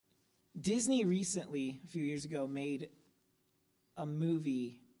Disney recently, a few years ago, made a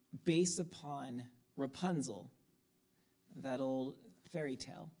movie based upon Rapunzel, that old fairy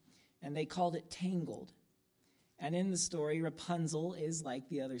tale, and they called it Tangled. And in the story, Rapunzel is like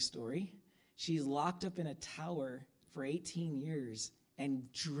the other story. She's locked up in a tower for 18 years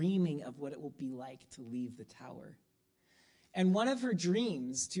and dreaming of what it will be like to leave the tower. And one of her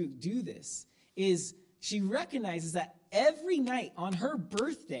dreams to do this is she recognizes that every night on her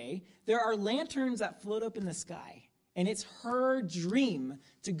birthday, there are lanterns that float up in the sky. And it's her dream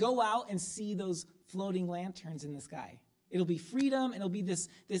to go out and see those floating lanterns in the sky. It'll be freedom, and it'll be this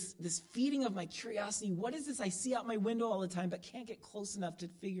feeding of my curiosity. What is this I see out my window all the time but can't get close enough to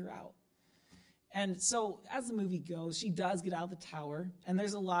figure out? And so as the movie goes, she does get out of the tower, and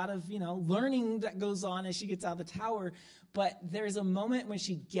there's a lot of, learning that goes on as she gets out of the tower. But there's a moment when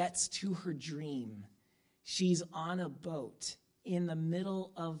she gets to her dream. She's on a boat in the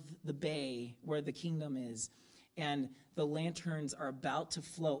middle of the bay where the kingdom is, and the lanterns are about to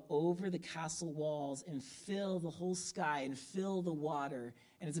float over the castle walls and fill the whole sky and fill the water.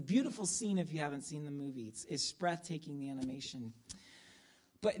 And it's a beautiful scene if you haven't seen the movie. It's breathtaking, the animation.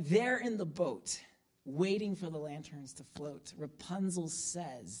 But there in the boat, waiting for the lanterns to float, Rapunzel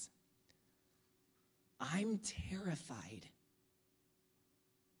says, "I'm terrified.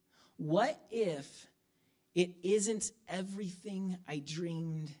 What if it isn't everything I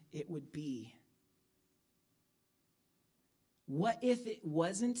dreamed it would be? What if it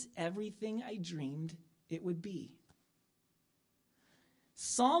wasn't everything I dreamed it would be?"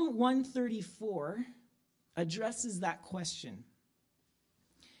 Psalm 134 addresses that question.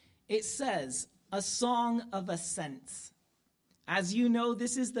 It says, "A song of ascents." As you know,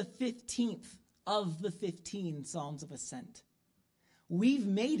 this is the 15th of the 15 Psalms of Ascent. We've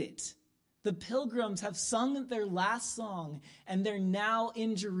made it. The pilgrims have sung their last song, and they're now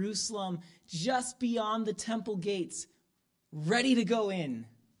in Jerusalem, just beyond the temple gates, ready to go in.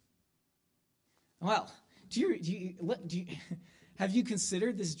 Well, have you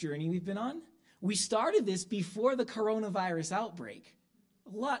considered this journey we've been on? We started this before the coronavirus outbreak.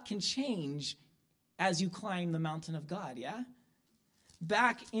 A lot can change as you climb the mountain of God, yeah?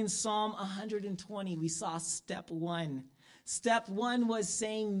 Back in Psalm 120, we saw step one. Step one was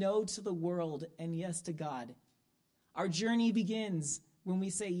saying no to the world and yes to God. Our journey begins when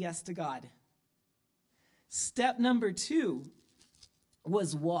we say yes to God. Step number 2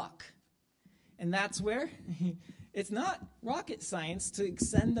 was walk. And that's where it's not rocket science to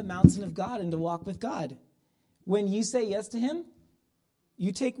ascend the mountain of God and to walk with God. When you say yes to him,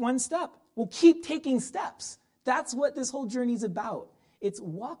 you take one step. Well, keep taking steps. That's what this whole journey is about. It's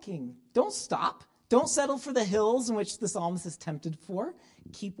walking. Don't stop. Don't settle for the hills in which the psalmist is tempted for.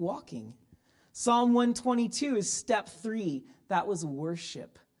 Keep walking. Psalm 122 is step 3. That was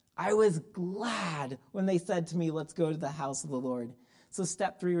worship. I was glad when they said to me, "Let's go to the house of the Lord." So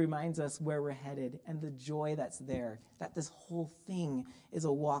step 3 reminds us where we're headed and the joy that's there, that this whole thing is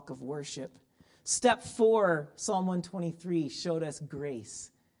a walk of worship. Step 4, Psalm 123, showed us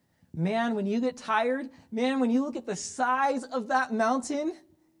grace. Man, when you get tired, when you look at the size of that mountain,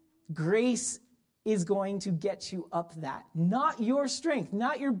 grace is going to get you up that. Not your strength,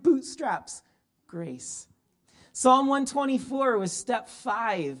 not your bootstraps, grace. Psalm 124 was step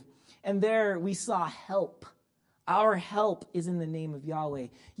 5, and there we saw help. Our help is in the name of Yahweh.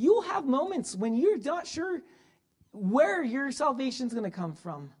 You'll have moments when you're not sure where your salvation is going to come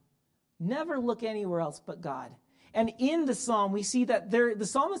from. Never look anywhere else but God. And in the psalm, we see that the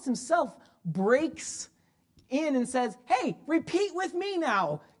psalmist himself breaks in and says, "Hey, repeat with me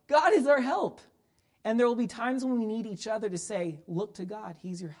now. God is our help." And there will be times when we need each other to say, "Look to God.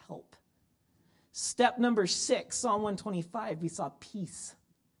 He's your help." Step number 6, Psalm 125, we saw peace.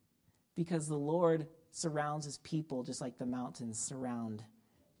 Because the Lord surrounds his people just like the mountains surround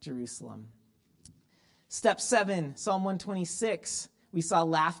Jerusalem. Step 7, Psalm 126, we saw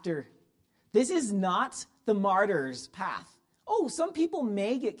laughter. This is not the martyr's path. Oh, some people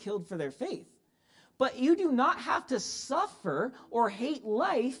may get killed for their faith, but you do not have to suffer or hate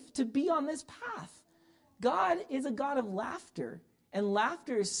life to be on this path. God is a God of laughter, and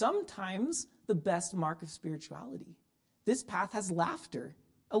laughter is sometimes the best mark of spirituality. This path has laughter,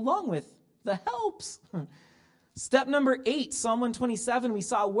 along with the helps. Step number 8, Psalm 127, we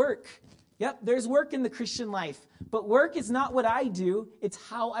saw work. Yep, there's work in the Christian life, but work is not what I do, it's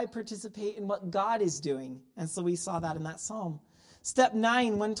how I participate in what God is doing. And so we saw that in that psalm. Step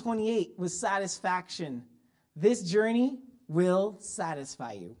 9, 128, was satisfaction. This journey will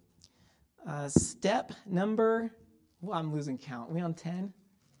satisfy you. Step number, I'm losing count. Are we on 10?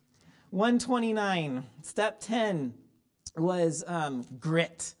 129. Step 10 was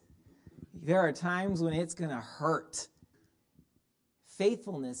grit. There are times when it's going to hurt.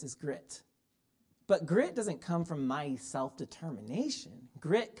 Faithfulness is grit. But grit doesn't come from my self-determination.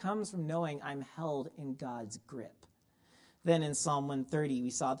 Grit comes from knowing I'm held in God's grip. Then in Psalm 130, we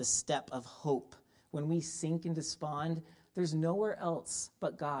saw the step of hope. When we sink and despond, there's nowhere else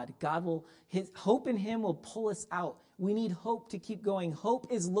but God. His hope in him will pull us out. We need hope to keep going. Hope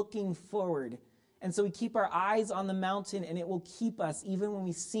is looking forward. And so we keep our eyes on the mountain, and it will keep us even when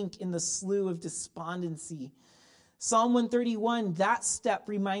we sink in the slough of despondency. Psalm 131, that step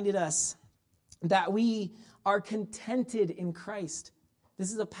reminded us that we are contented in Christ.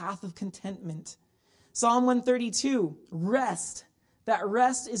 This is a path of contentment. Psalm 132, rest. That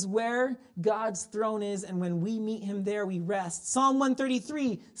rest is where God's throne is, and when we meet him there, we rest. Psalm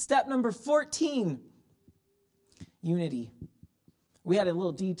 133, step number 14, unity. We had a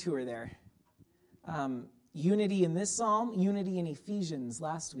little detour there. Unity in this psalm, unity in Ephesians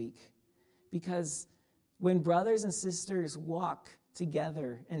last week. Because when brothers and sisters walk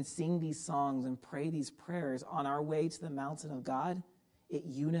together and sing these songs and pray these prayers on our way to the mountain of God, it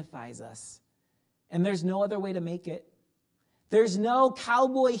unifies us. And there's no other way to make it. There's no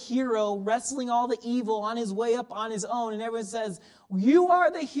cowboy hero wrestling all the evil on his way up on his own. And everyone says, you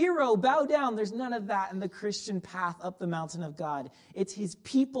are the hero, bow down. There's none of that in the Christian path up the mountain of God. It's his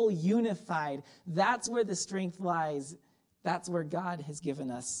people unified. That's where the strength lies. That's where God has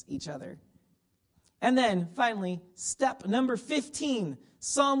given us each other. And then finally, step number 15,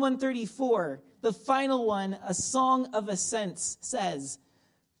 Psalm 134, the final one, a song of ascents says,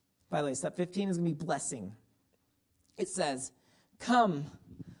 by the way, step 15 is going to be blessing. It says, come,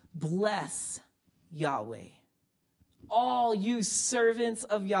 bless Yahweh, all you servants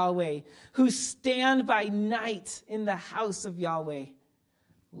of Yahweh who stand by night in the house of Yahweh.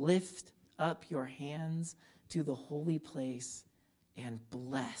 Lift up your hands to the holy place and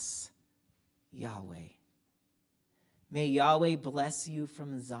bless Yahweh. May Yahweh bless you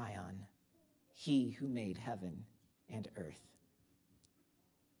from Zion, he who made heaven and earth.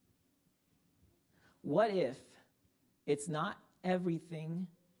 What if it's not everything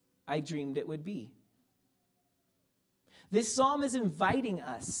I dreamed it would be? This psalm is inviting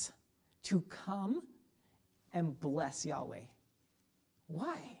us to come and bless Yahweh.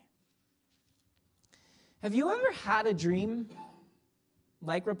 Why? Have you ever had a dream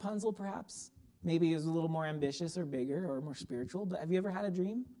like Rapunzel, perhaps? Maybe it was a little more ambitious or bigger or more spiritual, but have you ever had a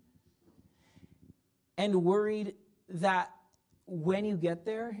dream and worried that when you get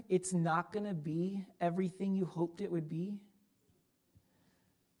there, it's not going to be everything you hoped it would be?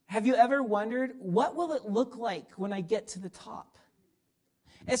 Have you ever wondered, what will it look like when I get to the top?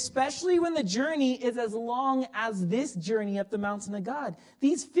 Especially when the journey is as long as this journey up the mountain of God.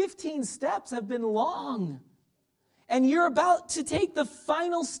 These 15 steps have been long. And you're about to take the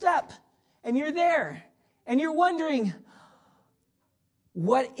final step, and you're there, and you're wondering,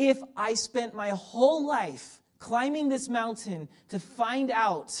 what if I spent my whole life climbing this mountain to find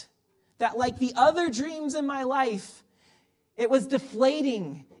out that, like the other dreams in my life, it was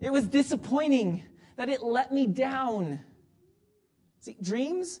deflating, it was disappointing, that it let me down? See,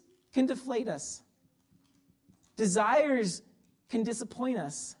 dreams can deflate us. Desires can disappoint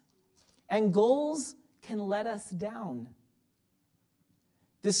us. And goals can let us down.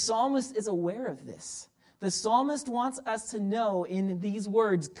 The psalmist is aware of this. The psalmist wants us to know in these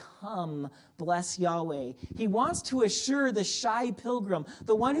words, come, bless Yahweh. He wants to assure the shy pilgrim,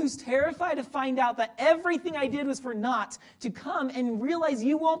 the one who's terrified to find out that everything I did was for naught, to come and realize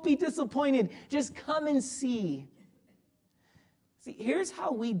you won't be disappointed. Just come and see. See, here's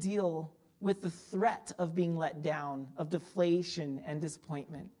how we deal with the threat of being let down, of deflation and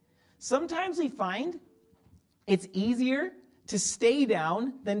disappointment. Sometimes we find it's easier to stay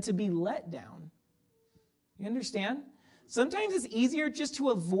down than to be let down. You understand? Sometimes it's easier just to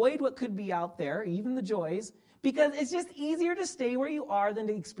avoid what could be out there, even the joys, because it's just easier to stay where you are than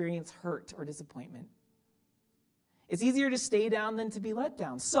to experience hurt or disappointment. It's easier to stay down than to be let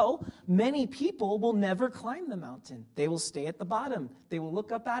down. So many people will never climb the mountain. They will stay at the bottom. They will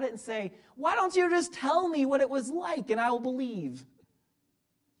look up at it and say, why don't you just tell me what it was like and I will believe?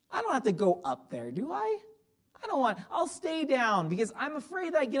 I don't have to go up there, do I? I'll stay down because I'm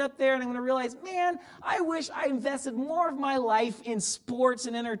afraid that I get up there and I'm going to realize, man, I wish I invested more of my life in sports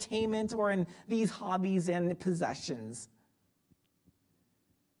and entertainment or in these hobbies and possessions.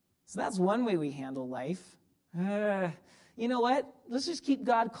 So that's one way we handle life. You know what? Let's just keep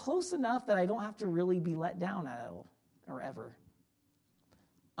God close enough that I don't have to really be let down at all or ever.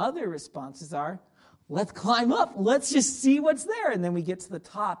 Other responses are, let's climb up. Let's just see what's there. And then we get to the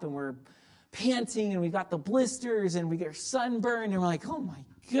top and we're panting and we've got the blisters and we get sunburned and we're like, oh my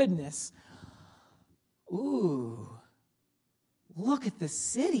goodness. Ooh, look at the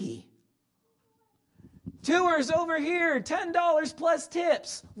city. Tours over here, $10 plus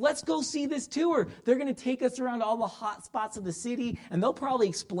tips. Let's go see this tour. They're going to take us around all the hot spots of the city, and they'll probably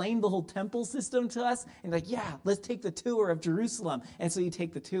explain the whole temple system to us. And like, yeah, let's take the tour of Jerusalem. And so you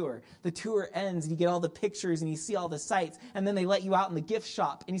take the tour. The tour ends, and you get all the pictures, and you see all the sights. And then they let you out in the gift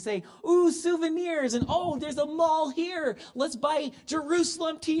shop, and you say, ooh, souvenirs. And oh, there's a mall here. Let's buy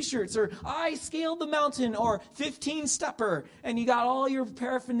Jerusalem t-shirts, or I scaled the mountain, or 15-stepper. And you got all your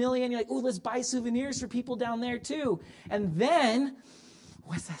paraphernalia, and you're like, ooh, let's buy souvenirs for people down there too. And then,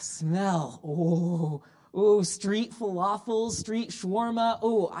 what's that smell? Oh, street falafels, street shawarma.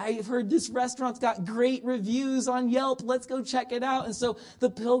 Oh, I've heard this restaurant's got great reviews on Yelp. Let's go check it out. And so the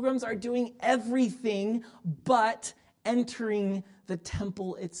pilgrims are doing everything but entering the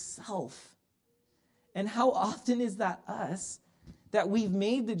temple itself. And how often is that us, that we've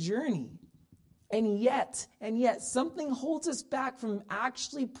made the journey? And yet, something holds us back from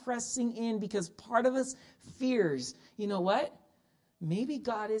actually pressing in, because part of us fears, you know what? Maybe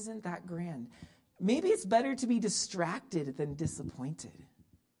God isn't that grand. Maybe it's better to be distracted than disappointed.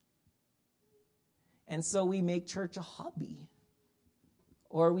 And so we make church a hobby.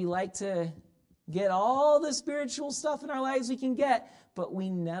 Or we like to get all the spiritual stuff in our lives we can get, but we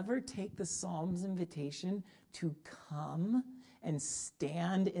never take the Psalms invitation to come and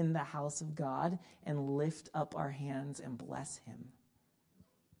stand in the house of God and lift up our hands and bless him.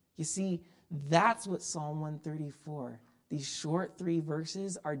 You see, that's what Psalm 134, these short 3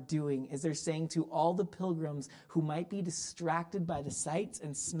 verses are doing, is they're saying to all the pilgrims who might be distracted by the sights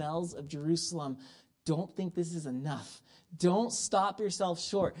and smells of Jerusalem, don't think this is enough. Don't stop yourself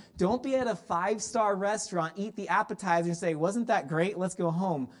short. Don't be at a 5-star restaurant, eat the appetizer and say, wasn't that great? Let's go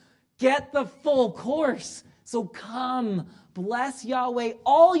home. Get the full course. So come, bless Yahweh.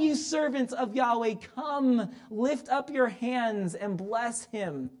 All you servants of Yahweh, come, lift up your hands and bless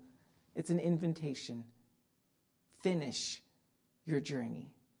him. It's an invitation. Finish your journey.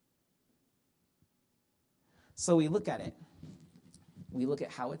 So we look at it. We look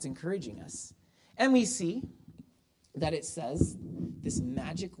at how it's encouraging us. And we see that it says this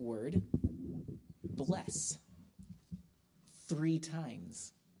magic word, bless, 3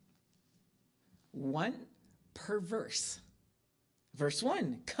 times. 1 per verse. Verse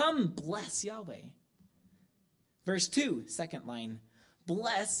 1, come bless Yahweh. Verse 2, second line,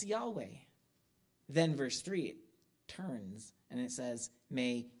 bless Yahweh. Then verse 3, it turns and it says,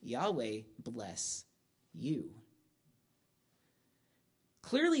 may Yahweh bless you.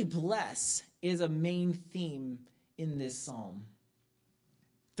 Clearly, bless is a main theme in this psalm.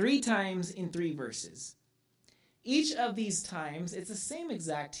 3 times in 3 verses. Each of these times, it's the same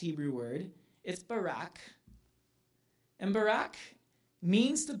exact Hebrew word. It's barak. And barak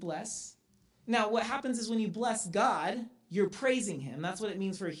means to bless. Now, what happens is when you bless God, you're praising him. That's what it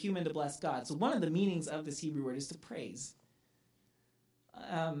means for a human to bless God. So one of the meanings of this Hebrew word is to praise.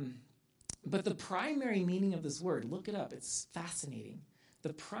 But the primary meaning of this word, look it up, it's fascinating.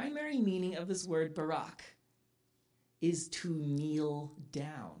 The primary meaning of this word, barak, is to kneel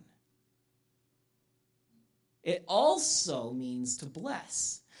down. It also means to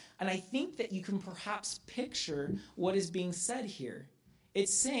bless. And I think that you can perhaps picture what is being said here.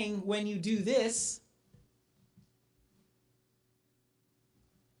 It's saying when you do this,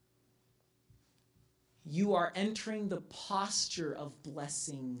 you are entering the posture of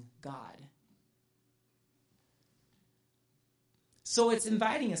blessing God. So it's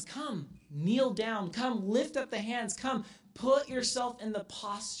inviting us, come, kneel down, come, lift up the hands, come, put yourself in the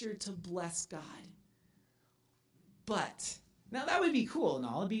posture to bless God. But now that would be cool and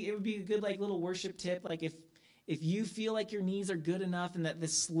all. It would be a good little worship tip. Like if you feel like your knees are good enough and that the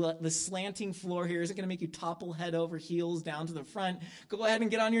slanting floor here isn't going to make you topple head over heels down to the front, go ahead and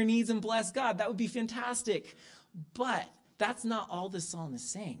get on your knees and bless God. That would be fantastic. But that's not all the psalm is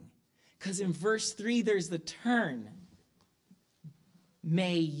saying. Because in verse 3, there's the turn.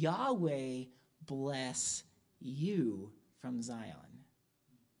 May Yahweh bless you from Zion.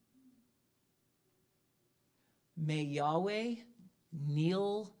 May Yahweh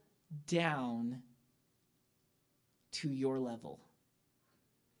kneel down to your level.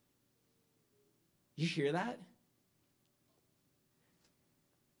 You hear that?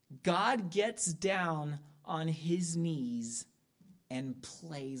 God gets down on his knees and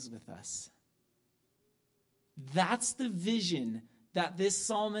plays with us. That's the vision that this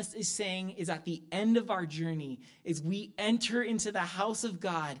psalmist is saying is at the end of our journey is we enter into the house of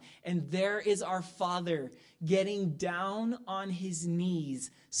God, and there is our Father getting down on his knees,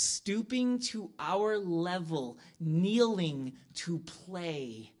 stooping to our level, kneeling to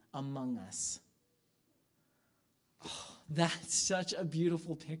play among us. Oh, that's such a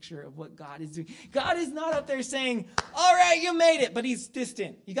beautiful picture of what God is doing. God is not up there saying, all right, you made it, but he's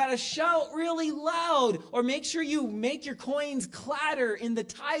distant. You got to shout really loud, or make sure you make your coins clatter in the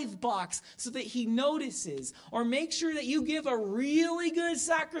tithe box so that he notices, or make sure that you give a really good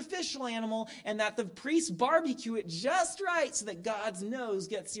sacrificial animal and that the priest barbecue it just right so that God's nose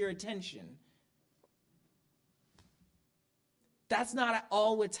gets your attention. That's not at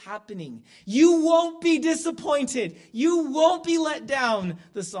all what's happening. You won't be disappointed. You won't be let down,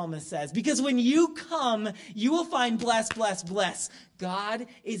 the psalmist says. Because when you come, you will find bless, bless, bless. God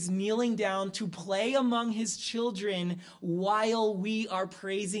is kneeling down to play among his children while we are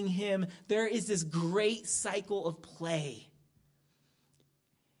praising him. There is this great cycle of play.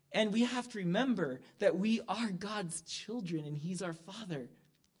 And we have to remember that we are God's children and he's our Father.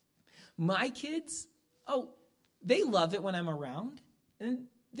 My kids, they love it when I'm around. And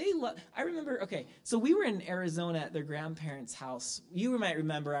I remember, so we were in Arizona at their grandparents' house. You might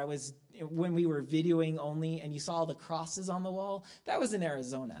remember when we were videoing only and you saw the crosses on the wall. That was in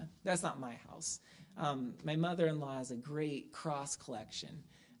Arizona. That's not my house. My mother-in-law has a great cross collection.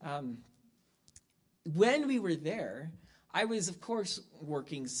 When we were there, I was, of course,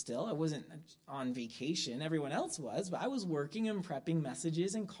 working still. I wasn't on vacation. Everyone else was, but I was working and prepping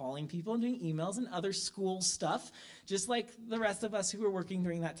messages and calling people and doing emails and other school stuff, just like the rest of us who were working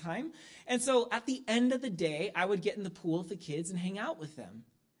during that time. And so at the end of the day, I would get in the pool with the kids and hang out with them.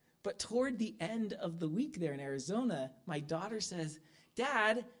 But toward the end of the week there in Arizona, my daughter says,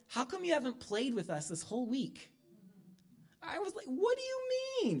 Dad, how come you haven't played with us this whole week? I was like, what do you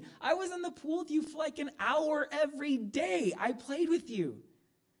mean? I was in the pool with you for like an hour every day. I played with you.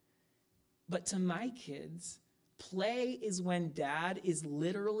 But to my kids, play is when Dad is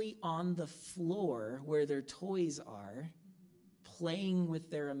literally on the floor where their toys are, playing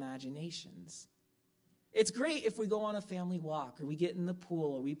with their imaginations. It's great if we go on a family walk or we get in the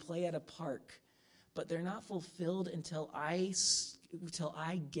pool or we play at a park, but they're not fulfilled until I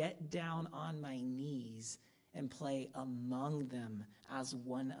get down on my knees and play among them as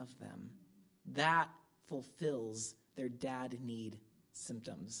one of them. That fulfills their dad need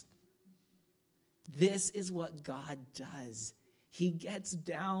symptoms. This is what God does. He gets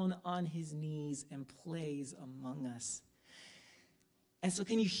down on his knees and plays among us. And so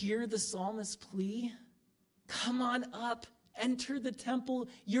can you hear the psalmist's plea? Come on up, enter the temple.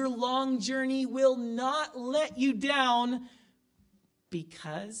 Your long journey will not let you down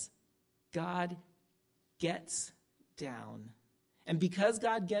because God gets down. And because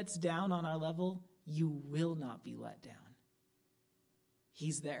God gets down on our level, you will not be let down.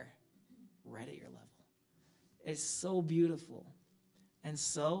 He's there, right at your level. It's so beautiful. And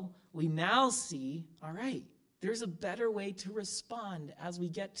so we now see, all right, there's a better way to respond as we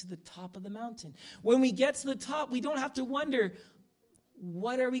get to the top of the mountain. When we get to the top, we don't have to wonder,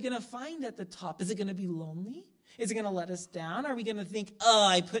 what are we going to find at the top? Is it going to be lonely? Is it going to let us down? Are we going to think,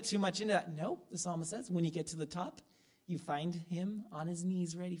 I put too much into that? No, the psalmist says, when you get to the top, you find him on his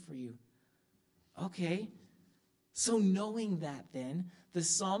knees ready for you. Okay, so knowing that then, the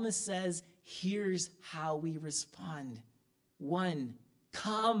psalmist says, here's how we respond. 1,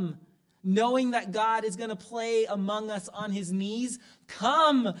 come. Knowing that God is going to play among us on his knees,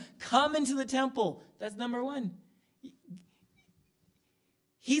 come into the temple. That's number 1.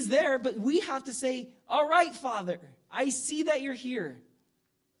 He's there, but we have to say, all right, Father, I see that you're here.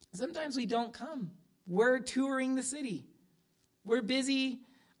 Sometimes we don't come. We're touring the city. We're busy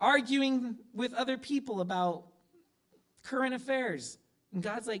arguing with other people about current affairs. And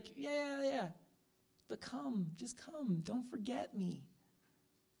God's like, yeah. But come, just come. Don't forget me.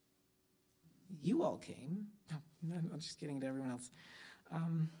 You all came. No, I'm just kidding to everyone else.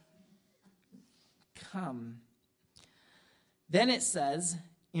 Come. Then it says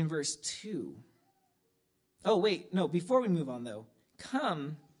in verse 2. Oh, wait, no, before we move on, though.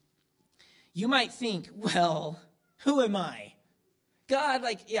 Come. You might think, well, who am I? God,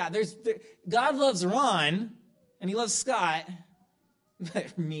 God loves Ron, and he loves Scott,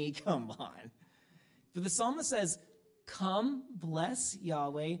 but me, come on. But the psalmist says, come, bless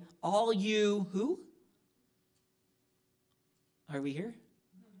Yahweh, all you, who? Are we here?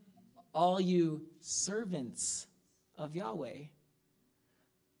 All you servants of Yahweh.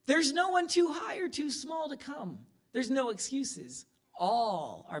 There's no one too high or too small to come. There's no excuses.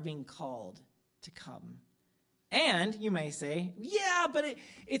 All are being called to come. And you may say, yeah, but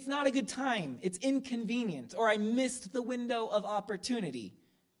it's not a good time. It's inconvenient, or I missed the window of opportunity.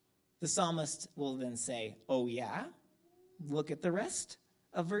 The psalmist will then say, oh yeah? Look at the rest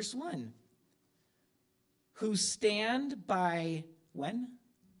of verse 1. Who stand by, when?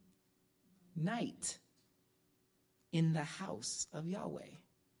 Night in the house of Yahweh.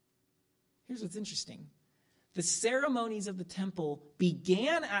 Here's what's interesting. The ceremonies of the temple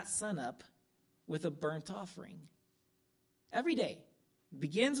began at sunup with a burnt offering. Every day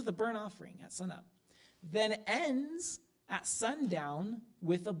begins with a burnt offering at sunup, then ends at sundown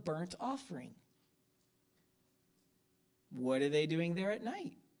with a burnt offering. What are they doing there at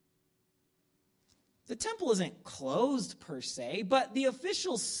night? The temple isn't closed per se, but the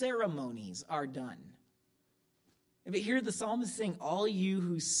official ceremonies are done. But here the psalmist is saying, all you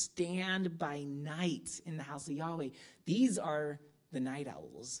who stand by night in the house of Yahweh, these are the night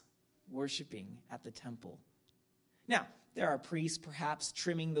owls worshiping at the temple. Now, there are priests perhaps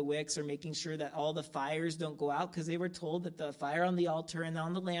trimming the wicks or making sure that all the fires don't go out, because they were told that the fire on the altar and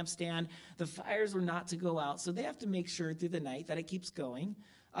on the lampstand, the fires were not to go out. So they have to make sure through the night that it keeps going.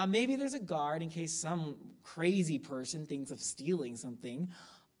 Maybe there's a guard in case some crazy person thinks of stealing something.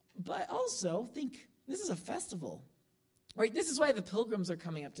 But also think, this is a festival. Right? This is why the pilgrims are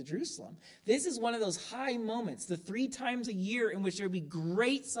coming up to Jerusalem. This is one of those high moments, the 3 times a year in which there will be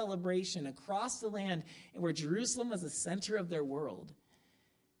great celebration across the land, and where Jerusalem is the center of their world.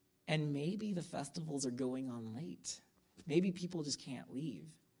 And maybe the festivals are going on late. Maybe people just can't leave.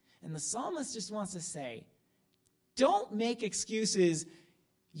 And the psalmist just wants to say, don't make excuses,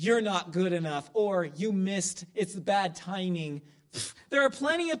 you're not good enough, or you missed, it's bad timing. There are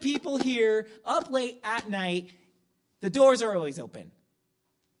plenty of people here up late at night. The doors are always open.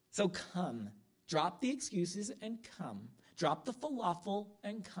 So come. Drop the excuses and come. Drop the falafel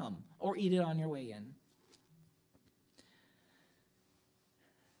and come. Or eat it on your way in.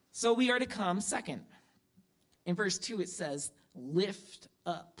 So we are to come. Second, in verse 2 it says, lift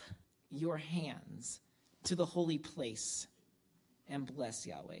up your hands to the holy place and bless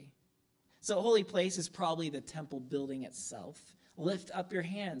Yahweh. So holy place is probably the temple building itself. Lift up your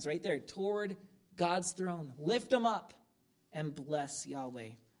hands right there toward God's throne. Lift them up and bless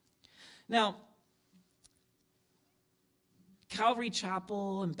Yahweh. Now, Calvary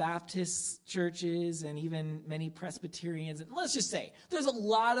Chapel and Baptist churches and even many Presbyterians, and let's just say there's a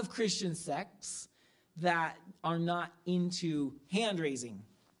lot of Christian sects that are not into hand raising.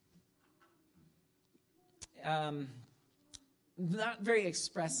 Not very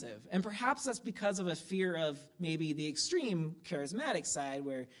expressive. And perhaps that's because of a fear of maybe the extreme charismatic side,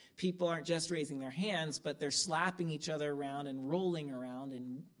 where people aren't just raising their hands, but they're slapping each other around and rolling around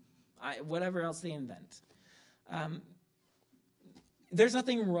and whatever else they invent. There's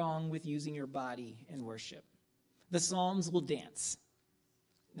nothing wrong with using your body in worship. The Psalms will dance.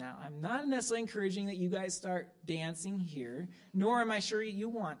 Now, I'm not necessarily encouraging that you guys start dancing here, nor am I sure you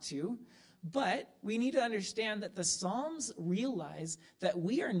want to. But we need to understand that the Psalms realize that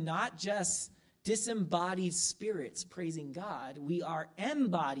we are not just disembodied spirits praising God. We are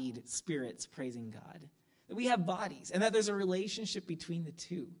embodied spirits praising God. That we have bodies, and that there's a relationship between the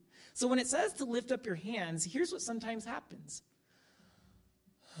two. So when it says to lift up your hands, here's what sometimes happens.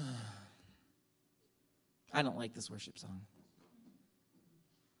 I don't like this worship song.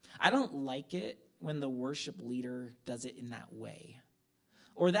 I don't like it when the worship leader does it in that way.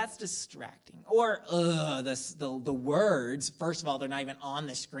 Or that's distracting. Or the words, first of all, they're not even on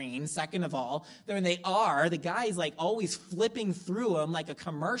the screen. Second of all, when they are, the guy's like always flipping through them like a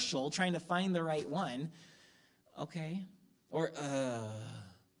commercial trying to find the right one. Okay. Or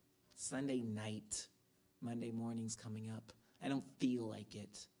Sunday night, Monday morning's coming up. I don't feel like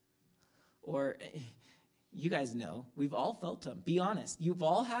it. Or you guys know, we've all felt them. Be honest. You've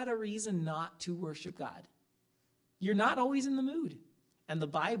all had a reason not to worship God. You're not always in the mood. And the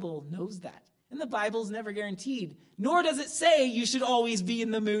Bible knows that. And the Bible's never guaranteed. Nor does it say you should always be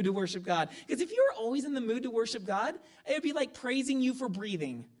in the mood to worship God. Because if you were always in the mood to worship God, it would be like praising you for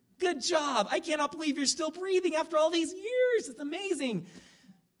breathing. Good job. I cannot believe you're still breathing after all these years. It's amazing.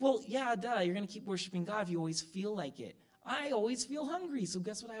 Well, yeah, duh. You're going to keep worshiping God if you always feel like it. I always feel hungry, so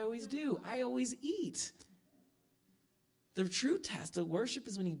guess what I always do? I always eat. The true test of worship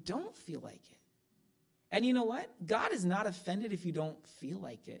is when you don't feel like it. And you know what? God is not offended if you don't feel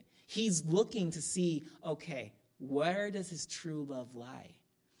like it. He's looking to see, okay, where does his true love lie?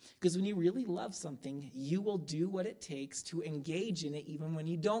 Because when you really love something, you will do what it takes to engage in it even when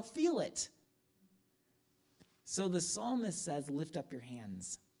you don't feel it. So the psalmist says, lift up your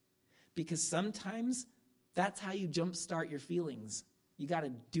hands. Because sometimes that's how you jumpstart your feelings. You got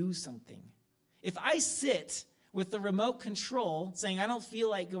to do something. If I sit with the remote control saying, I don't feel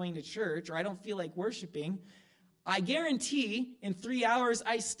like going to church or I don't feel like worshiping, I guarantee in 3 hours,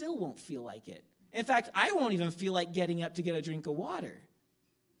 I still won't feel like it. In fact, I won't even feel like getting up to get a drink of water.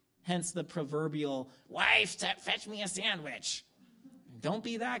 Hence the proverbial, wife, fetch me a sandwich. Don't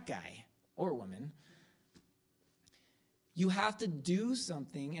be that guy or woman. You have to do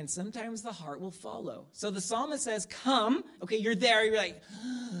something, and sometimes the heart will follow. So the psalmist says, come. Okay, you're there. You're like,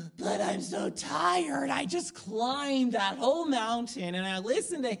 but I'm so tired. I just climbed that whole mountain, and I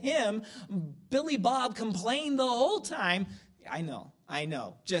listened to him, Billy Bob, complain the whole time. I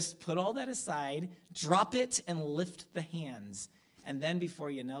know. Just put all that aside, drop it, and lift the hands. And then before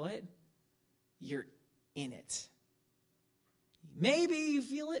you know it, you're in it. Maybe you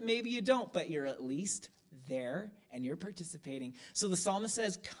feel it, maybe you don't, but you're at least there and you're participating. So the psalmist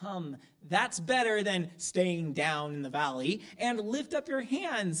says, come. That's better than staying down in the valley. And lift up your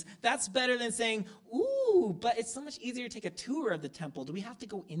hands. That's better than saying, ooh, but it's so much easier to take a tour of the temple. Do we have to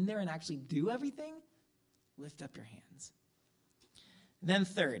go in there and actually do everything? Lift up your hands. Then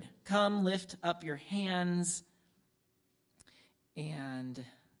third, come, lift up your hands and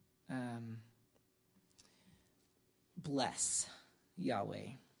bless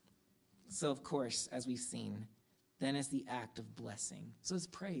Yahweh. So, of course, as we've seen, then is the act of blessing. So it's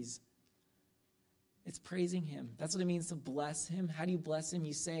praise. It's praising him. That's what it means to bless him. How do you bless him?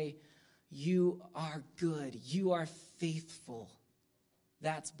 You say, you are good. You are faithful.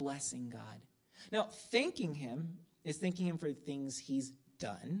 That's blessing God. Now, thanking him is thanking him for things he's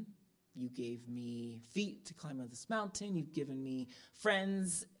done. You gave me feet to climb up this mountain. You've given me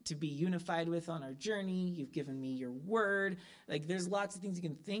friends to be unified with on our journey. You've given me your word. Like, there's lots of things you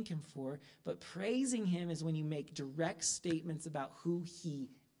can thank him for. But praising him is when you make direct statements about who he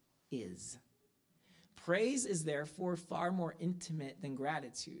is. Praise is therefore far more intimate than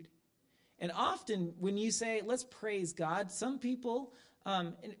gratitude. And often when you say, let's praise God, some people,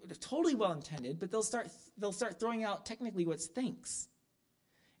 and totally well-intended, but they'll start throwing out technically what's thanks.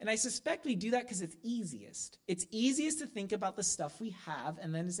 And I suspect we do that because it's easiest. It's easiest to think about the stuff we have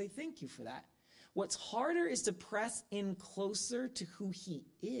and then to say thank you for that. What's harder is to press in closer to who he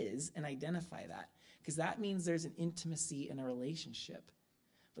is and identify that, because that means there's an intimacy in a relationship.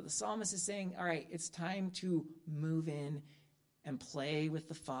 But the psalmist is saying, all right, it's time to move in and play with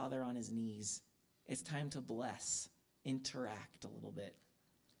the Father on his knees. It's time to bless, interact a little bit.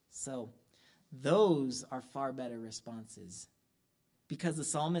 So those are far better responses. Because the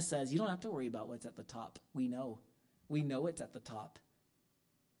psalmist says, you don't have to worry about what's at the top. We know. We know it's at the top.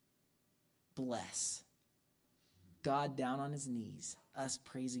 Bless. God down on his knees, us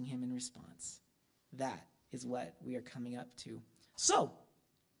praising him in response. That is what we are coming up to. So,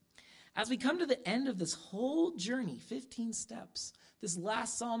 as we come to the end of this whole journey, 15 steps, this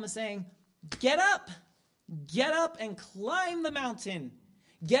last psalm is saying, get up and climb the mountain.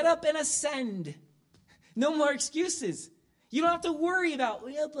 Get up and ascend. No more excuses. You don't have to worry about,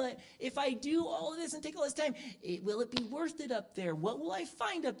 well, but if I do all of this and take all this time, will it be worth it up there? What will I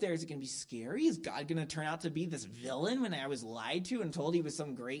find up there? Is it going to be scary? Is God going to turn out to be this villain when I was lied to and told he was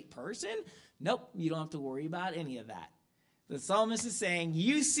some great person? Nope, you don't have to worry about any of that. The psalmist is saying,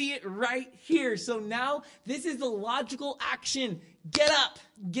 you see it right here. So now this is the logical action. Get up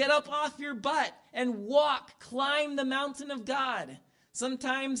off your butt and walk, climb the mountain of God.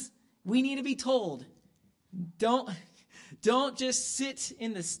 Sometimes we need to be told, don't just sit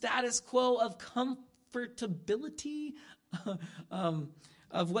in the status quo of comfortability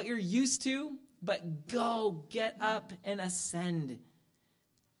of what you're used to, but go, get up and ascend.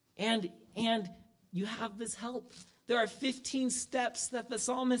 And you have this help. There are 15 steps that the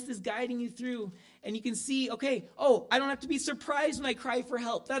psalmist is guiding you through. And you can see, okay, I don't have to be surprised when I cry for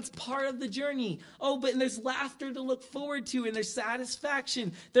help. That's part of the journey. But there's laughter to look forward to, and there's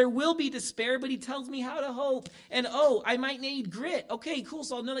satisfaction. There will be despair, but he tells me how to hope. And I might need grit. Okay, cool.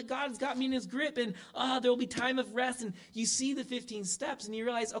 So I'll know that God's got me in his grip, and there will be time of rest. And you see the 15 steps, and you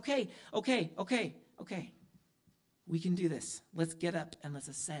realize, okay. We can do this. Let's get up and let's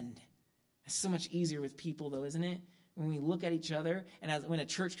ascend. It's so much easier with people, though, isn't it? When we look at each other, and when a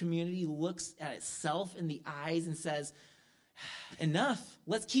church community looks at itself in the eyes and says, enough,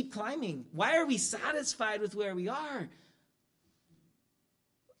 let's keep climbing. Why are we satisfied with where we are?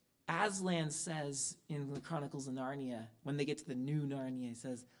 Aslan says in the Chronicles of Narnia, when they get to the new Narnia, he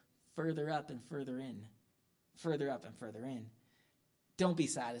says, further up and further in. Further up and further in. Don't be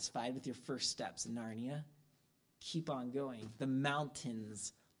satisfied with your first steps in Narnia. Keep on going. The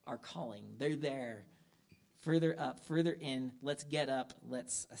mountains are calling. They're there. Further up, further in, let's get up,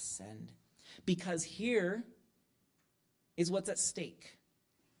 let's ascend. Because here is what's at stake.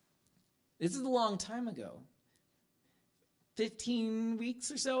 This is a long time ago, 15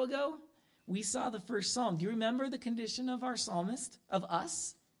 weeks or so ago, we saw the first psalm. Do you remember the condition of our psalmist, of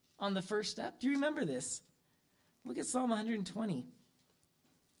us, on the first step? Do you remember this? Look at Psalm 120.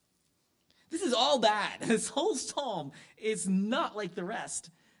 This is all bad. This whole psalm is not like the rest.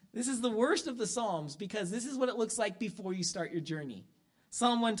 This is the worst of the psalms because this is what it looks like before you start your journey.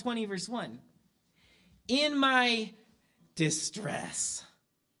 Psalm 120, verse 1. In my distress,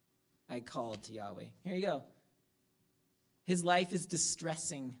 I called to Yahweh. Here you go. His life is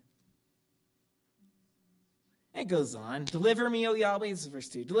distressing. It goes on. Deliver me, O Yahweh. This is verse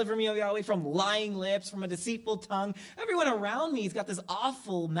 2. Deliver me, O Yahweh, from lying lips, from a deceitful tongue. Everyone around me has got this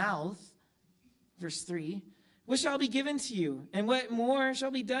awful mouth. Verse 3. What shall be given to you? And what more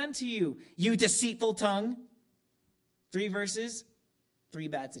shall be done to you, you deceitful tongue? 3 verses, 3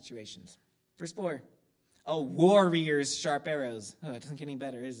 bad situations. Verse 4. Oh, warriors, sharp arrows. Oh, it doesn't get any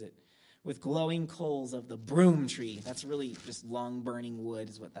better, is it? With glowing coals of the broom tree. That's really just long burning wood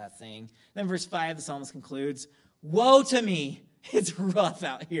is what that's saying. Then verse 5, the psalmist concludes, woe to me. It's rough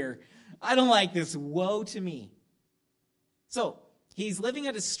out here. I don't like this. Woe to me. So he's living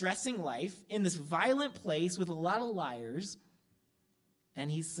a distressing life in this violent place with a lot of liars.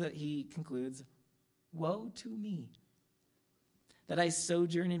 And he concludes, woe to me. That I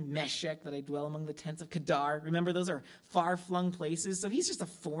sojourn in Meshech, that I dwell among the tents of Kedar. Remember, those are far-flung places. So he's just a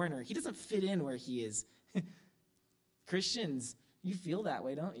foreigner. He doesn't fit in where he is. Christians, you feel that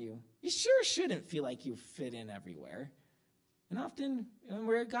way, don't you? You sure shouldn't feel like you fit in everywhere. And often, when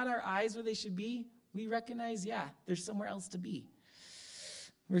we've got our eyes where they should be, we recognize, there's somewhere else to be.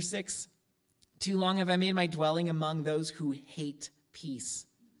 Verse 6, too long have I made my dwelling among those who hate peace.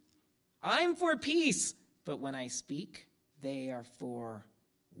 I'm for peace, but when I speak, they are for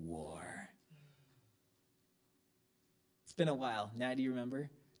war. It's been a while. Now do you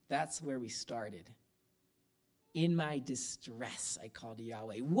remember? That's where we started. In my distress, I called to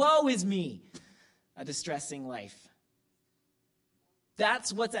Yahweh. Woe is me, a distressing life.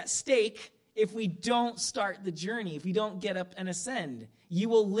 That's what's at stake if we don't start the journey, if we don't get up and ascend. You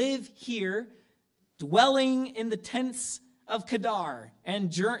will live here, dwelling in the tents of Kedar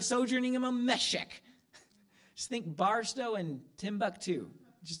and sojourning among Meshech. Just think Barstow and Timbuktu.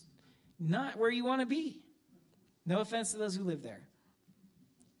 Just not where you want to be. No offense to those who live there.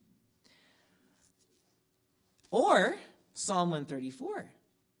 Or Psalm 134.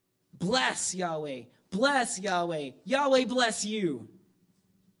 Bless Yahweh. Bless Yahweh. Yahweh bless you.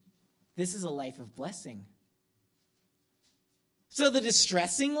 This is a life of blessing. So the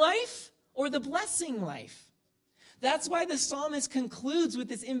distressing life or the blessing life? That's why the psalmist concludes with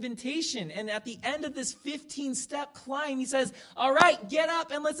this invitation. And at the end of this 15-step climb, he says, all right, get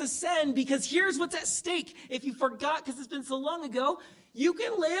up and let's ascend because here's what's at stake. If you forgot because it's been so long ago, you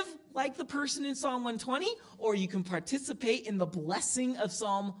can live like the person in Psalm 120, or you can participate in the blessing of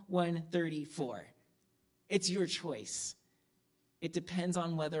Psalm 134. It's your choice. It depends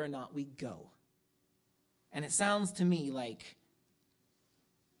on whether or not we go. And it sounds to me like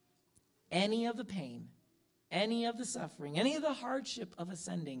any of the pain, any of the suffering, any of the hardship of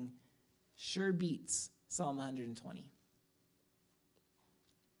ascending sure beats Psalm 120.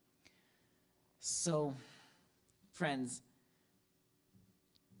 So, friends,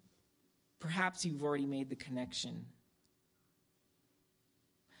 perhaps you've already made the connection.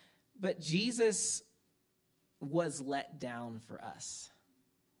 But Jesus was let down for us.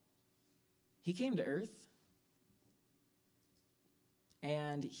 He came to earth,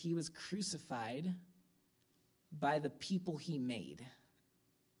 and he was crucified by the people he made.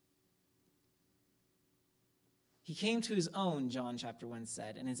 He came to his own, John chapter 1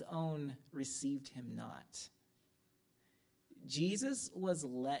 said, and his own received him not. Jesus was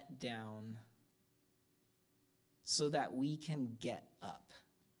let down so that we can get up.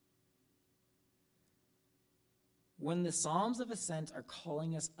 When the Psalms of Ascent are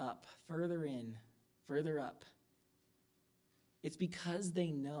calling us up, further in, further up, it's because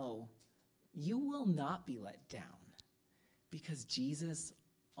they know you will not be let down because Jesus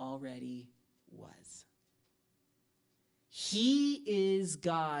already was. He is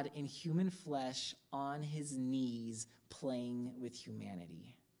God in human flesh on his knees playing with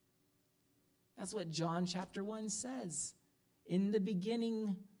humanity. That's what John chapter 1 says. In the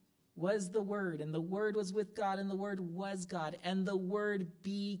beginning was the Word, and the Word was with God, and the Word was God, and the Word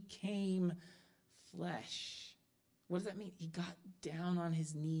became flesh. What does that mean? He got down on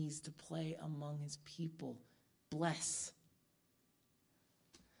his knees to play among his people. Bless.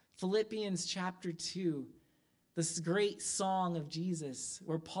 Philippians chapter 2, this great song of Jesus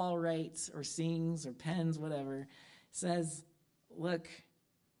where Paul writes or sings or pens, whatever, says, look,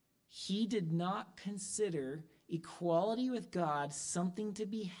 he did not consider equality with God something to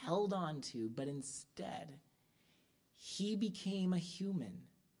be held on to, but instead, he became a human.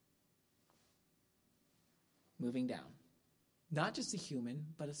 Moving down. Not just a human,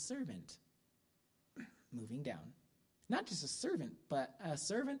 but a servant. Moving down. Not just a servant, but a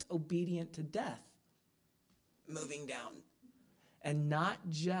servant obedient to death. Moving down. And not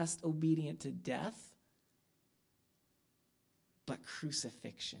just obedient to death, but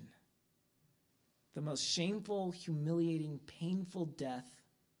crucifixion. The most shameful, humiliating, painful death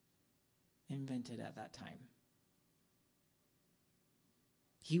invented at that time.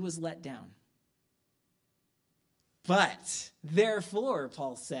 He was let down. But, therefore,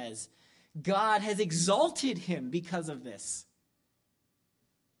 Paul says, God has exalted him because of this.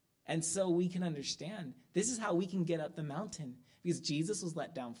 And so we can understand, this is how we can get up the mountain. Because Jesus was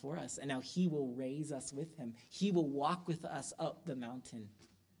let down for us, and now he will raise us with him. He will walk with us up the mountain.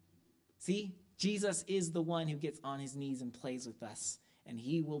 See, Jesus is the one who gets on his knees and plays with us, and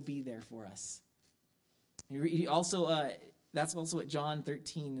he will be there for us. He also, that's also what John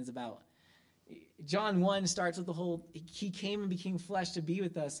 13 is about. John 1 starts with the whole, he came and became flesh to be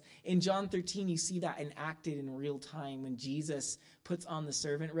with us. In John 13, you see that enacted in real time when Jesus puts on the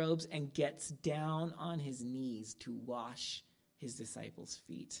servant robes and gets down on his knees to wash his disciples'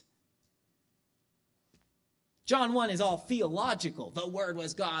 feet. John 1 is all theological. The Word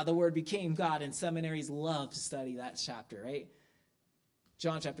was God. The Word became God. And seminaries love to study that chapter, right?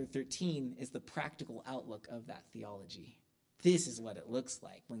 John chapter 13 is the practical outlook of that theology. This is what it looks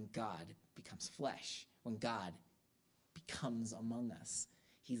like when God becomes flesh, when God becomes among us.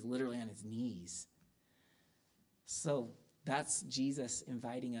 He's literally on his knees. So that's Jesus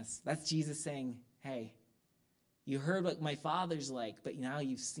inviting us. That's Jesus saying, hey, you heard what my Father's like, but now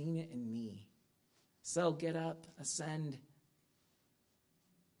you've seen it in me. So get up, ascend.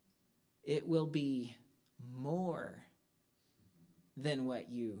 It will be more than what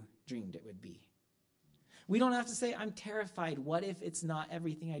you dreamed it would be. We don't have to say, I'm terrified. What if it's not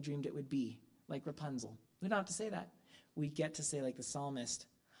everything I dreamed it would be? Like Rapunzel. We don't have to say that. We get to say like the psalmist,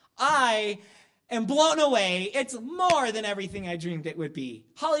 I am blown away. It's more than everything I dreamed it would be.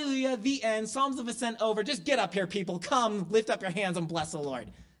 Hallelujah, the end. Psalms of Ascent over. Just get up here, people. Come, lift up your hands and bless the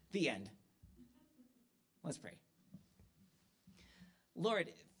Lord. The end. Let's pray. Lord,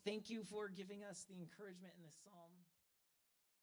 thank you for giving us the encouragement in this psalm.